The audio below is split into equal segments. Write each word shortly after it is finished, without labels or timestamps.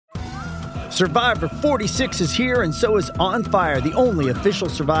Survivor 46 is here, and so is On Fire, the only official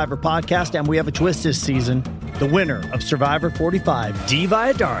Survivor podcast, and we have a twist this season. The winner of Survivor 45, Dee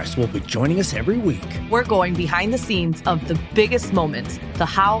Valladares, will be joining us every week. We're going behind the scenes of the biggest moments, the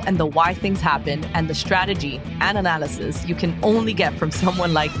how and the why things happen, and the strategy and analysis you can only get from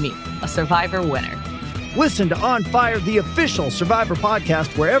someone like me, a Survivor winner. Listen to On Fire, the official Survivor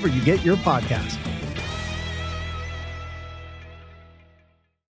podcast, wherever you get your podcast.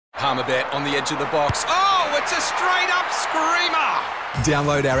 Palmerbet on the edge of the box. Oh, it's a straight-up screamer!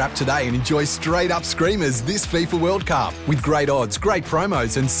 Download our app today and enjoy straight-up screamers this FIFA World Cup with great odds, great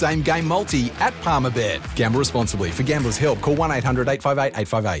promos and same-game multi at Palmerbet. Gamble responsibly. For Gamblers' Help, call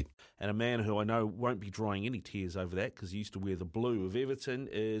 1-800-858-858. And a man who I know won't be drying any tears over that because he used to wear the blue of Everton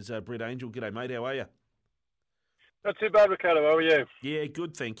is Brett Angel. G'day, mate. How are you? Not too bad, Ricardo. How are you? Yeah,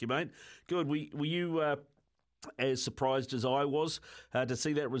 good, thank you, mate. Good. Were you as surprised as I was to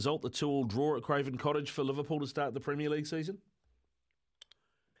see that result, the 2-2 draw at Craven Cottage for Liverpool to start the Premier League season?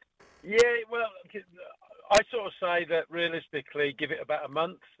 Yeah, well, I sort of say that realistically, give it about a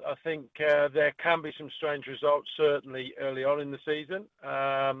month. I think there can be some strange results, certainly early on in the season.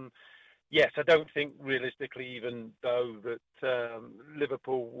 Yes, I don't think realistically, even though that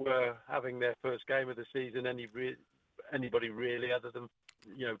Liverpool were having their first game of the season, anybody really other than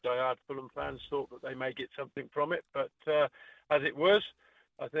diehard Fulham fans thought that they may get something from it. But as it was,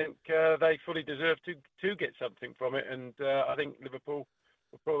 I think they fully deserve to get something from it. And I think Liverpool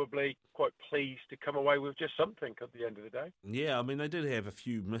were probably quite pleased to come away with just something at the end of the day. Yeah, I mean, they did have a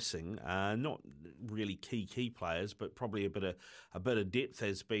few missing, not really key players, but probably a bit of depth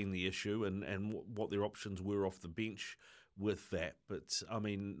has been the issue and what their options were off the bench with that. But, I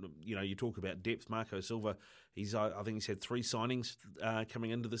mean, you talk about depth. Marco Silva, I think he's had 3 signings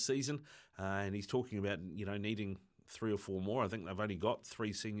coming into the season, and he's talking about, needing 3 or 4 more. I think they've only got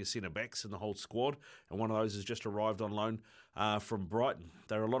 3 senior centre-backs in the whole squad, and one of those has just arrived on loan from Brighton.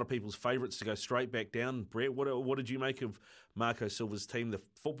 They're a lot of people's favourites to go straight back down. Brett, what did you make of Marco Silva's team, the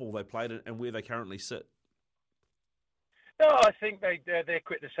football they played, and where they currently sit? No, I think they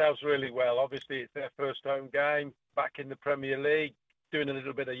equipped themselves really well. Obviously, it's their first home game back in the Premier League, doing a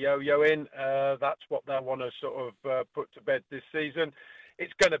little bit of yo-yoing. That's what they want to sort of put to bed this season.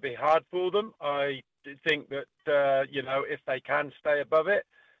 It's going to be hard for them. I think that, if they can stay above it,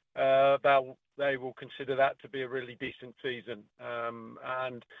 they will consider that to be a really decent season.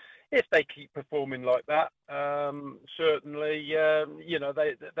 And if they keep performing like that, certainly,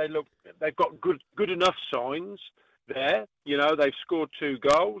 they've got good enough signs there. They've scored 2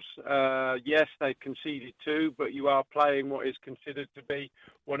 goals. Yes, they've conceded 2, but you are playing what is considered to be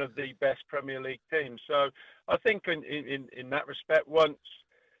one of the best Premier League teams. So I think in that respect,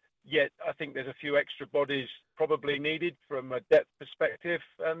 I think there's a few extra bodies probably needed from a depth perspective.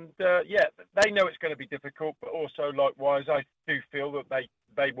 And they know it's going to be difficult, but also likewise, I do feel that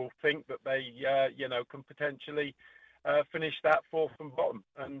they will think that they can potentially finish that 4th from bottom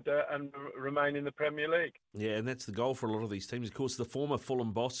and remain in the Premier League. Yeah, and that's the goal for a lot of these teams. Of course, the former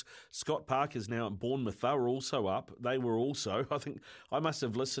Fulham boss, Scott Parker's now at Bournemouth. They were also up. They were also, I think, I must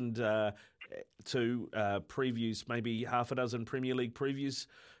have listened to previews, maybe half a dozen Premier League previews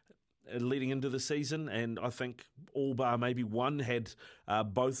leading into the season, and I think all bar maybe one had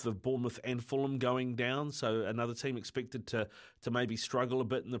both of Bournemouth and Fulham going down, so another team expected to maybe struggle a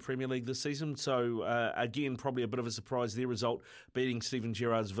bit in the Premier League this season. So again, probably a bit of a surprise, their result beating Steven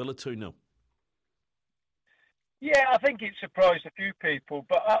Gerrard's Villa 2-0. Yeah, I think it surprised a few people,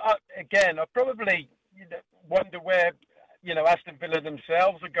 but I probably wonder where Aston Villa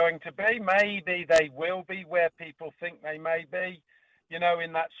themselves are going to be. Maybe they will be where people think they may be,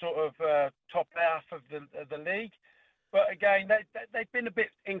 in that sort of top half of the league. But again, they've been a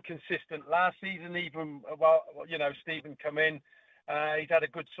bit inconsistent last season, even while, Stephen come in. He's had a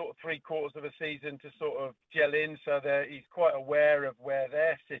good sort of 3/4 of a season to sort of gel in, so he's quite aware of where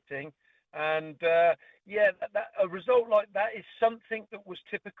they're sitting. And a result like that is something that was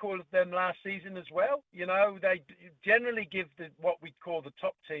typical of them last season as well. They generally give what we call the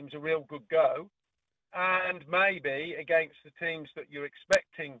top teams a real good go. And maybe against the teams that you're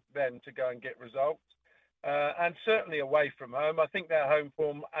expecting them to go and get results, and certainly away from home. I think their home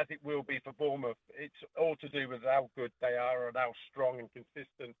form, as it will be for Bournemouth, it's all to do with how good they are and how strong and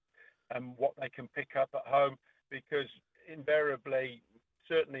consistent and what they can pick up at home, because invariably,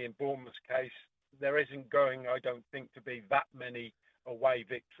 certainly in Bournemouth's case, there isn't going, I don't think, to be that many away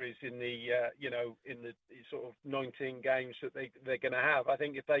victories in the in the sort of 19 games that they're going to have. I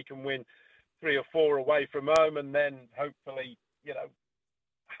think if they can win 3 or 4 away from home and then hopefully,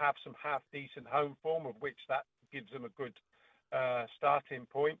 have some half decent home form, of which that gives them a good starting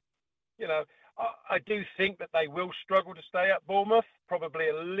point, I do think that they will struggle to stay at Bournemouth, probably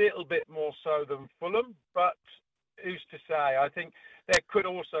a little bit more so than Fulham, but who's to say? I think there could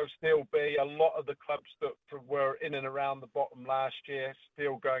also still be a lot of the clubs that were in and around the bottom last year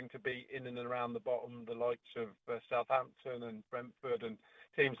still going to be in and around the bottom, the likes of Southampton and Brentford and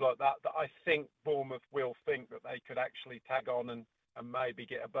teams like that I think Bournemouth will think that they could actually tag on and maybe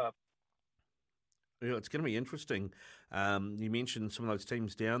get above. Yeah, it's going to be interesting. You mentioned some of those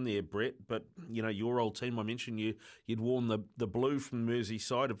teams down there, Brett, but your old team. I mentioned you'd worn the blue from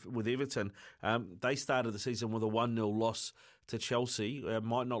Merseyside with Everton. They started the season with a 1-0 loss to Chelsea.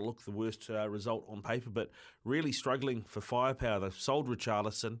 Might not look the worst result on paper, but really struggling for firepower. They've sold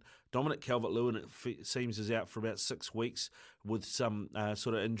Richarlison. Dominic Calvert-Lewin, it seems, is out for about 6 weeks with some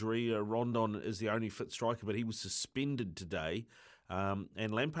sort of injury. Rondon is the only fit striker, but he was suspended today.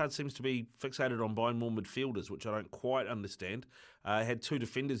 And Lampard seems to be fixated on buying more midfielders, which I don't quite understand. Had 2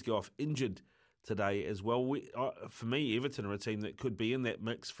 defenders go off injured today as well. For me, Everton are a team that could be in that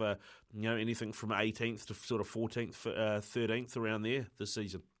mix for anything from 18th to sort of 14th, 13th around there this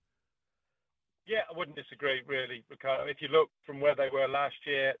season. Yeah, I wouldn't disagree really, because if you look from where they were last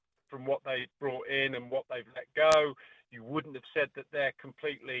year, from what they brought in and what they've let go, you wouldn't have said that they're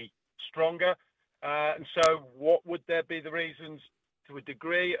completely stronger. And so what would there be the reasons to a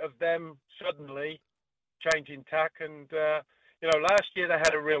degree of them suddenly changing tack? And, last year they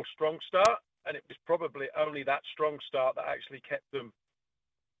had a real strong start, and it was probably only that strong start that actually kept them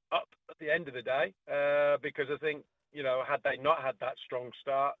up at the end of the day, because I think, had they not had that strong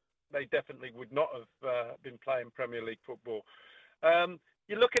start, they definitely would not have been playing Premier League football.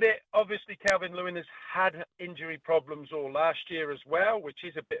 You look at it, obviously Calvert-Lewin has had injury problems all last year as well, which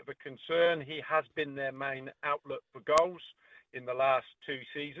is a bit of a concern. He has been their main outlet for goals in the last 2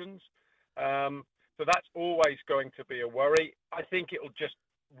 seasons. So that's always going to be a worry. I think it'll just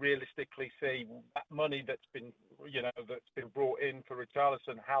realistically see that money that's been brought in for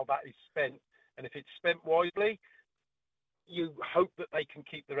Richarlison, how that is spent. And if it's spent wisely, you hope that they can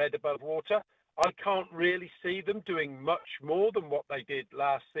keep their head above water. I can't really see them doing much more than what they did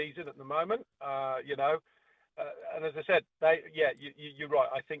last season at the moment, and as I said, you're right.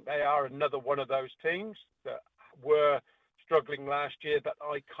 I think they are another one of those teams that were struggling last year that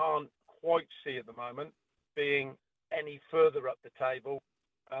I can't quite see at the moment being any further up the table.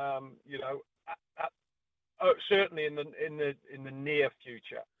 Certainly in the near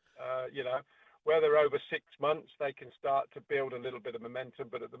future. Whether over 6 months they can start to build a little bit of momentum,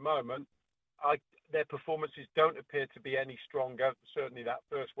 but at the moment, their performances don't appear to be any stronger. Certainly that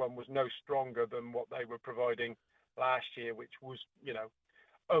first one was no stronger than what they were providing last year, which was,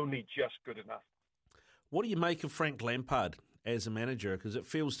 only just good enough. What do you make of Frank Lampard as a manager? Because it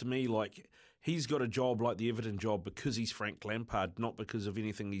feels to me like he's got a job like the Everton job because he's Frank Lampard, not because of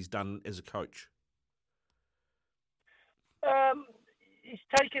anything he's done as a coach. He's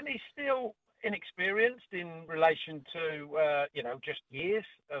still inexperienced in relation to, just years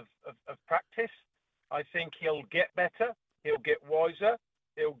of practice. I think he'll get better. He'll get wiser.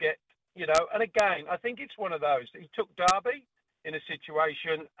 He'll get, and again, I think it's one of those. He took Derby in a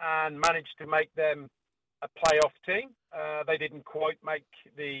situation and managed to make them a playoff team. They didn't quite make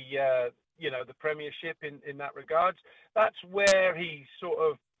the Premiership in that regard. That's where he sort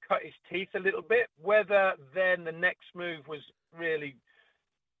of cut his teeth a little bit. Whether then the next move was really,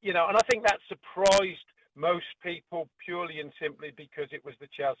 and I think that surprised most people purely and simply because it was the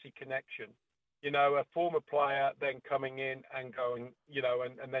Chelsea connection. A former player then coming in and going,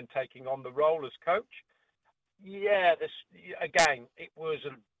 and then taking on the role as coach. Yeah, again, it was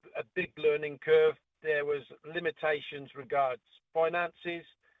a big learning curve. There was limitations regards finances,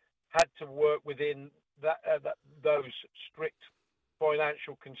 had to work within those strict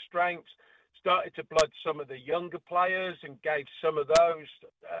financial constraints, started to blood some of the younger players and gave some of those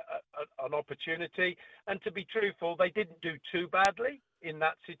an opportunity. And to be truthful, they didn't do too badly in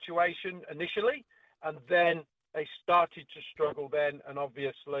that situation initially. And then they started to struggle then. And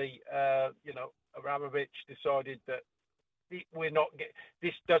obviously, Abramovich decided that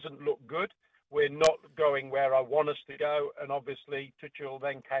this doesn't look good. We're not going where I want us to go. And obviously, Tuchel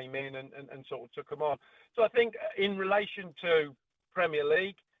then came in and sort of took them on. So I think in relation to Premier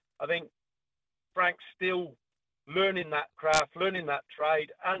League, I think Frank's still learning that craft, learning that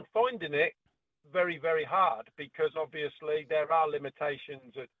trade, and finding it very, very hard because obviously there are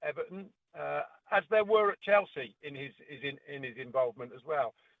limitations at Everton, as there were at Chelsea in his involvement as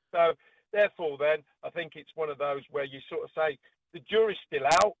well. So therefore, then I think it's one of those where you sort of say the jury's still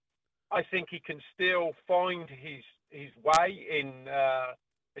out. I think he can still find his way in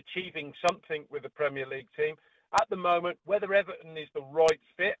achieving something with the Premier League team. At the moment, whether Everton is the right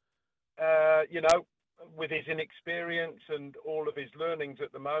fit, with his inexperience and all of his learnings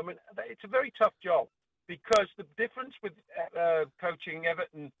at the moment, it's a very tough job, because the difference with coaching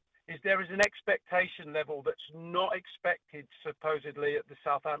Everton is there is an expectation level that's not expected supposedly at the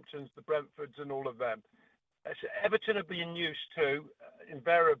Southamptons, the Brentfords and all of them. So Everton have been used to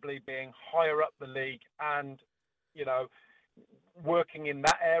invariably being higher up the league and, working in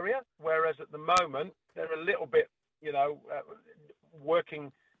that area, whereas at the moment they're a little bit,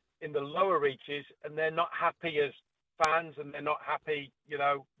 working in the lower reaches, and they're not happy as fans, and they're not happy,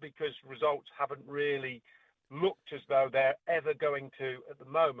 because results haven't really looked as though they're ever going to, at the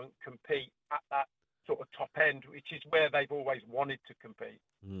moment, compete at that sort of top end, which is where they've always wanted to compete.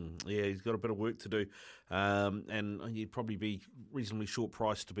 Yeah, he's got a bit of work to do, and he'd probably be reasonably short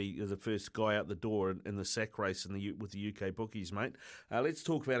priced to be the first guy out the door in the sack race with the UK bookies, mate. Let's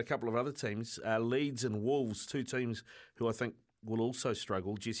talk about a couple of other teams, Leeds and Wolves, two teams who I think will also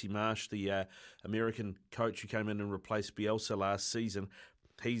struggle. Jesse Marsh, the American coach who came in and replaced Bielsa last season,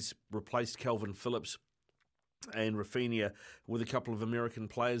 he's replaced Calvin Phillips and Rafinha with a couple of American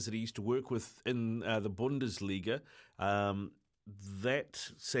players that he used to work with in the Bundesliga.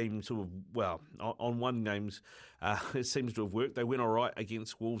 That seemed to have, on one games, it seems to have worked. They went all right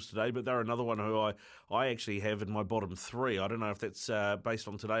against Wolves today, but they're another one who I actually have in my bottom three. I don't know if that's based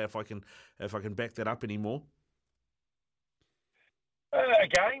on today, if I can back that up anymore.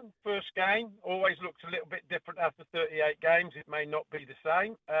 Again, first game always looks a little bit different after 38 games. It may not be the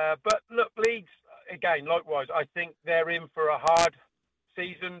same. But look, Leeds, again, likewise, I think they're in for a hard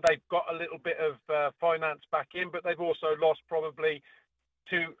season. They've got a little bit of finance back in, but they've also lost probably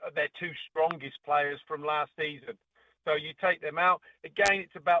their two strongest players from last season. So you take them out. Again,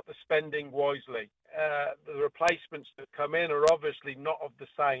 it's about the spending wisely. The replacements that come in are obviously not of the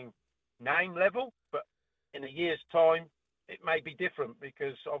same name level, but in a year's time, it may be different,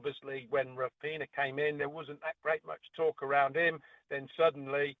 because obviously when Rafinha came in, there wasn't that great much talk around him. Then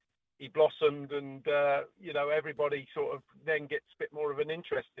suddenly he blossomed, and everybody sort of then gets a bit more of an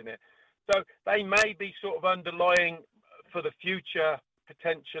interest in it. So they may be sort of underlying for the future,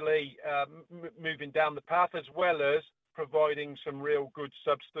 potentially moving down the path, as well as providing some real good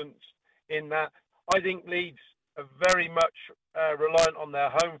substance in that. I think Leeds are very much reliant on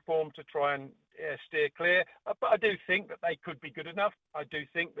their home form to try and steer clear, but I do think that they could be good enough. I do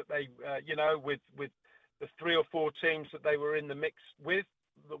think that they, with the 3 or 4 teams that they were in the mix with,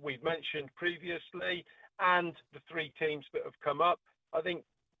 that we've mentioned previously, and the 3 teams that have come up, I think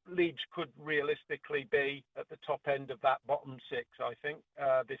Leeds could realistically be at the top end of that bottom 6, I think,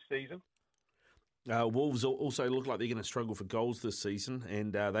 this season. Wolves also look like they're going to struggle for goals this season,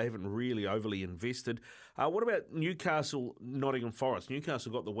 and they haven't really overly invested. What about Newcastle, Nottingham Forest?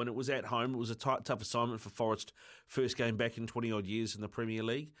 Newcastle got the win. It was at home. It was a tough assignment for Forest. First game back in 20-odd years in the Premier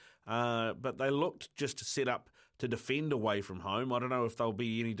League. But they looked just to set up to defend away from home. I don't know if they'll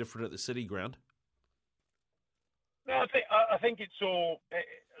be any different at the City Ground. No, I think it's all...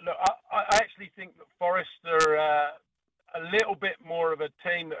 Look, I actually think that Forest are... a little bit more of a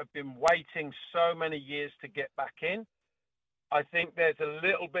team that have been waiting so many years to get back in. I think there's a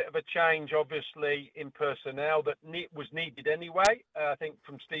little bit of a change, obviously, in personnel that was needed anyway. I think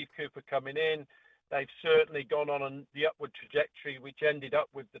from Steve Cooper coming in, they've certainly gone on the upward trajectory, which ended up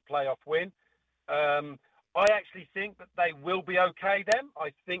with the playoff win. I actually think that they will be okay then.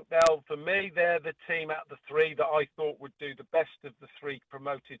 I think for me, they're the team out of the 3 that I thought would do the best of the 3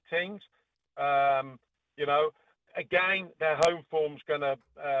 promoted teams. Again, their home form's going to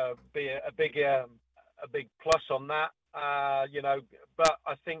be a big plus on that, But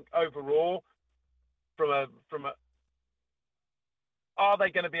I think overall, are they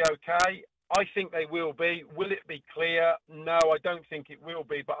going to be okay? I think they will be. Will it be clear? No, I don't think it will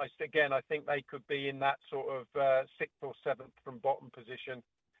be. But I think they could be in that sort of 6th or 7th from bottom position,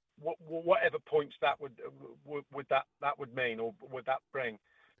 whatever points that would mean, or would that bring.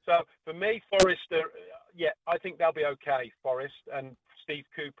 So for me, Forest, I think they'll be okay, Forest. And Steve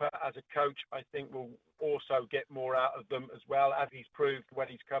Cooper, as a coach, I think will also get more out of them as well, as he's proved when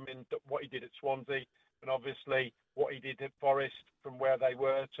he's come in, what he did at Swansea, and obviously what he did at Forest from where they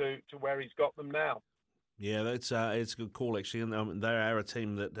were to where he's got them now. Yeah, it's a good call, actually. And they are a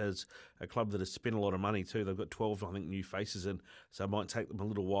team that has a club that has spent a lot of money too. They've got 12, I think, new faces in, so it might take them a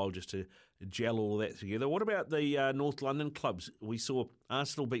little while just to gel all of that together. What about the North London clubs? We saw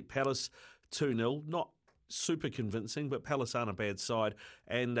Arsenal beat Palace 2-0. Not super convincing, but Palace aren't a bad side.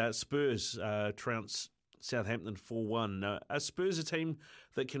 And Spurs trounced Southampton 4-1. Are Spurs a team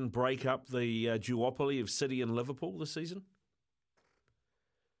that can break up the duopoly of City and Liverpool this season?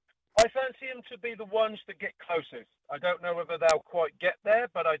 I fancy them to be the ones that get closest. I don't know whether they'll quite get there,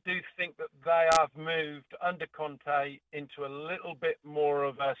 but I do think that they have moved under Conte into a little bit more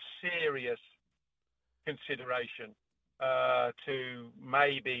of a serious consideration to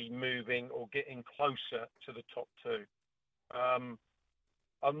maybe moving or getting closer to the top two.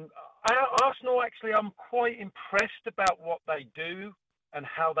 Arsenal, actually, I'm quite impressed about what they do and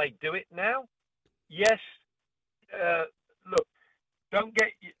how they do it now. Yes, look, don't get...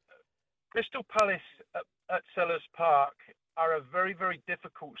 Crystal Palace at Selhurst Park are a very, very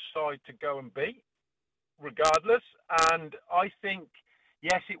difficult side to go and beat, regardless. And I think,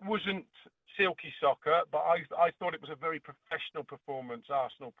 yes, it wasn't silky soccer, but I thought it was a very professional performance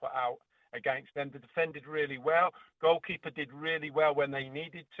Arsenal put out against them. They defended really well. Goalkeeper did really well when they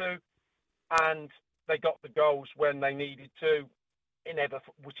needed to. And they got the goals when they needed to, in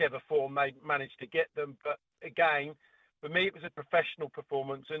whichever form they managed to get them. But again, for me, it was a professional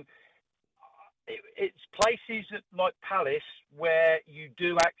performance. And it's places like Palace where you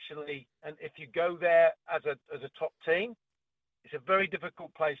do actually, and if you go there as a top team, it's a very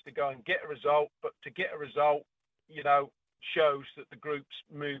difficult place to go and get a result. But to get a result, shows that the group's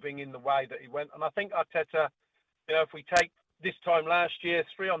moving in the way that he went. And I think Arteta, if we take this time last year,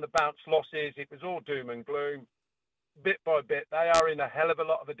 3 on the bounce losses, it was all doom and gloom. Bit by bit, they are in a hell of a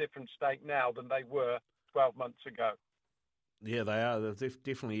lot of a different state now than they were 12 months ago. Yeah, they are. They've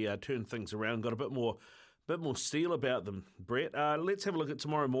definitely turned things around, got a bit more steel about them, Brett. Let's have a look at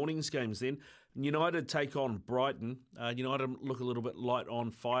tomorrow morning's games then. United take on Brighton. United look a little bit light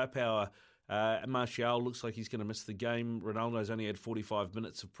on firepower. Martial looks like he's going to miss the game. Ronaldo's only had 45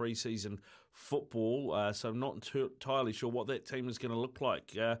 minutes of pre-season football, so I'm not entirely sure what that team is going to look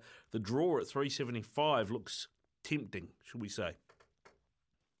like. The draw at 375 looks tempting, should we say?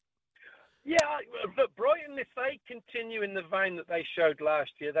 Yeah, look, Brighton, if they continue in the vein that they showed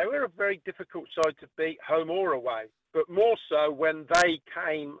last year, they were a very difficult side to beat, home or away. But more so when they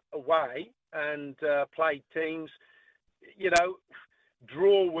came away and played teams,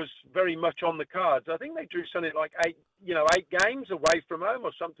 draw was very much on the cards. I think they drew something like 8 games away from home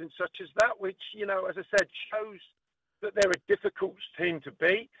or something such as that, which, as I said, shows that they're a difficult team to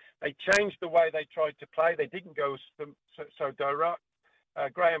beat. They changed the way they tried to play. They didn't go so direct.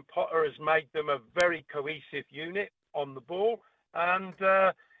 Graham Potter has made them a very cohesive unit on the ball. And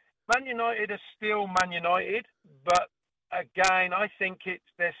Man United are still Man United, but again, I think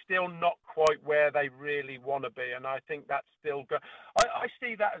they're still not quite where they really want to be. And I think that's still good. I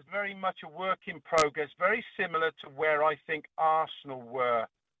see that as very much a work in progress, very similar to where I think Arsenal were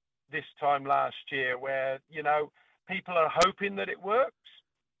this time last year, where, people are hoping that it works,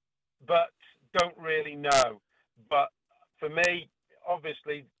 but don't really know. But for me,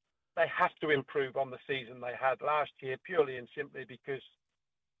 obviously, they have to improve on the season they had last year, purely and simply because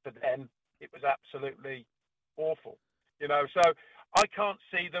for them it was absolutely awful. So I can't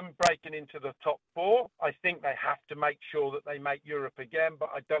see them breaking into the top 4. I think they have to make sure that they make Europe again, but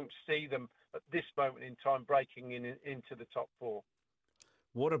I don't see them at this moment in time breaking into the top 4.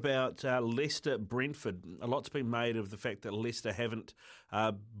 What about Leicester, Brentford? A lot's been made of the fact that Leicester haven't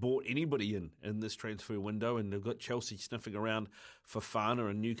bought anybody in this transfer window, and they've got Chelsea sniffing around Fofana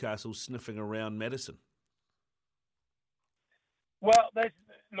and Newcastle sniffing around Maddison. Well,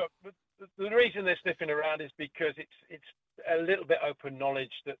 the reason they're sniffing around is because it's a little bit open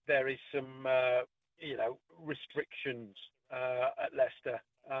knowledge that there is some restrictions at Leicester.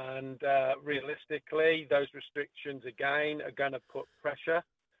 And realistically, those restrictions, again, are going to put pressure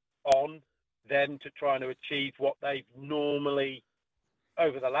on them to try to achieve what they've normally,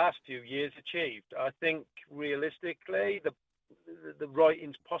 over the last few years, achieved. I think, realistically, the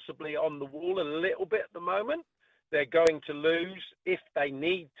writing's possibly on the wall a little bit at the moment. They're going to lose, if they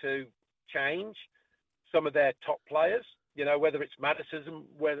need to change, some of their top players, whether it's Maddison,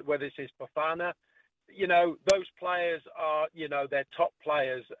 whether it's Fofana. Those players are, they're top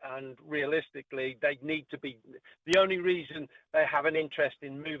players, and realistically, they need to be. The only reason they have an interest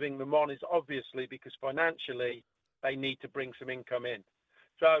in moving them on is obviously because financially they need to bring some income in.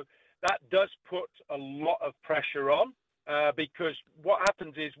 So that does put a lot of pressure on, because what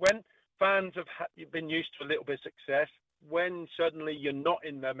happens is when fans have been used to a little bit of success, when suddenly you're not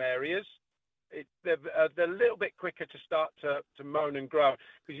in them areas, they're a little bit quicker to start to moan and groan,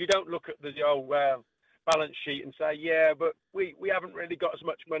 because you don't look at the old balance sheet and say, yeah, but we haven't really got as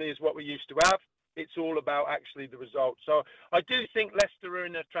much money as what we used to have. It's all about actually the results. So I do think Leicester are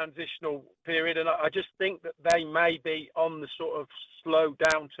in a transitional period, and I just think that they may be on the sort of slow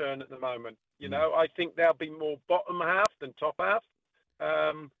downturn at the moment. I think they'll be more bottom half than top half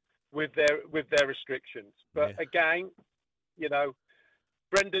with their restrictions. But again,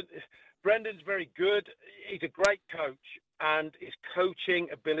 Brendan's very good. He's a great coach, and his coaching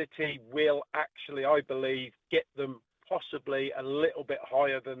ability will actually, I believe, get them possibly a little bit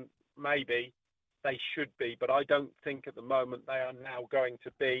higher than maybe they should be. But I don't think at the moment they are now going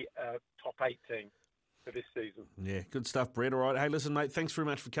to be a top 8 team for this season. Yeah, good stuff, Brett. All right. Hey, listen, mate, thanks very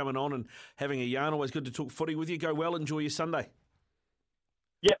much for coming on and having a yarn. Always good to talk footy with you. Go well. Enjoy your Sunday.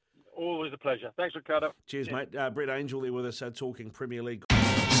 Yep, always a pleasure. Thanks, Ricardo. Cheers, mate. Brett Angel there with us talking Premier League.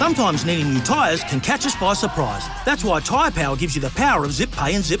 Sometimes needing new tyres can catch us by surprise. That's why Tyre Power gives you the power of Zip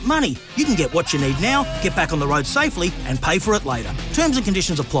Pay and Zip Money. You can get what you need now, get back on the road safely and pay for it later. Terms and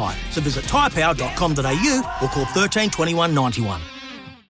conditions apply. So visit tyrepower.com.au or call 13 21 91.